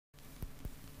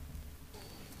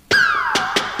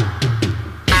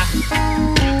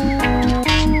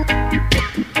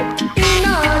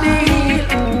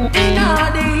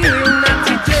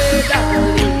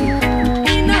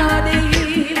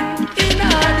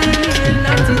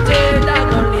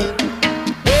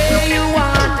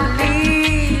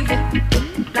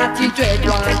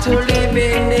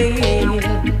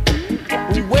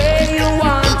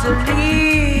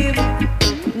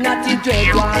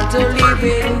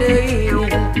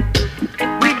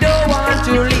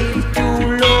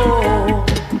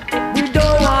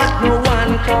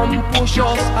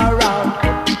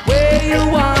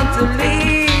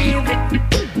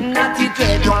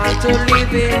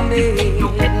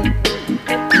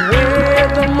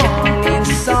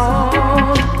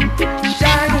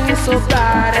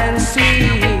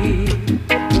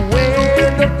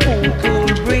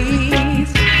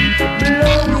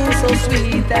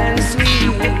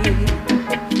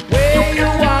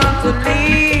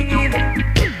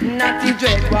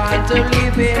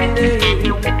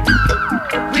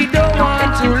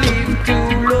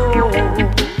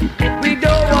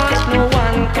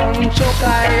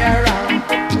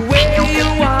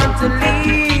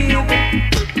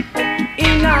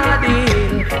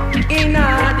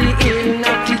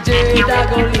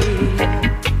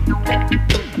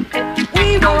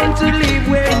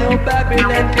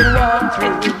can walk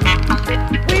through.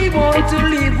 We want to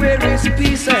live where is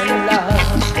peace and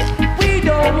love. We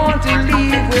don't want to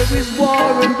live where is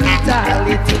war and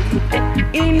brutality.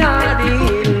 In our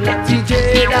hill, not TJ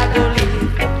that go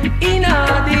live. In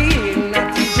our hill,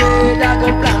 not TJ that go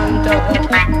plant up.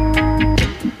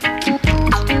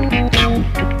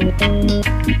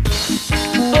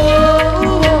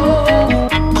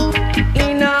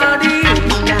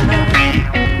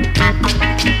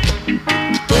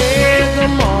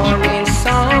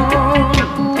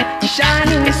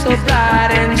 So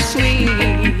bright and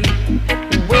sweet,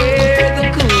 where the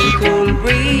cool, cool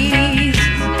breeze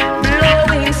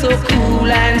blowing so cool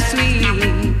and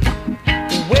sweet,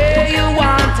 where you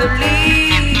want to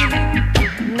live,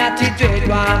 not to dread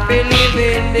one for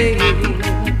living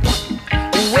there.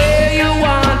 Where you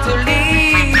want to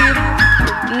live,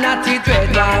 not to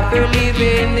dread one for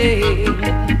living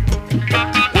there.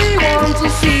 We want to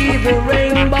see the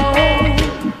rainbow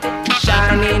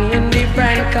shining in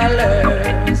different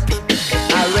colors,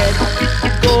 red,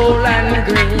 gold and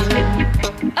green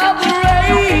of the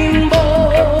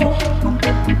rainbow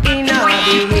in our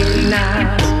hill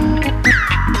now.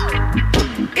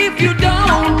 If you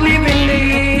don't live in the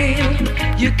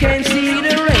hill, you can see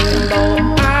the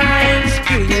rainbow ice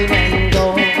cream and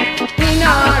gold. In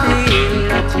our hill,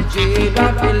 not the Java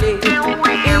Philly.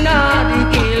 In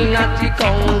our hill, not the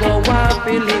Congo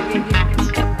Wapili.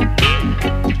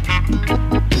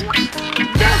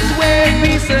 That's where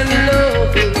peace and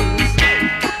love is.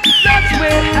 That's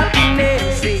where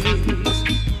happiness is.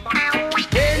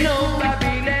 Where no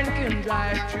Babylon can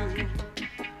drive through.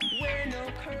 Where no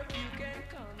curfew can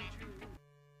come true.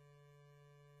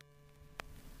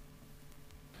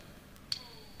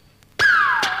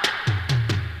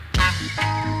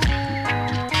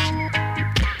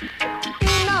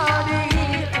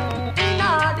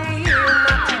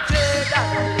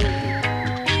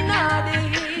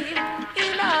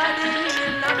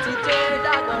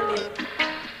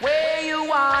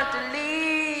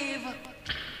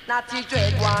 Not to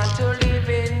dread, want to live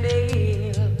in the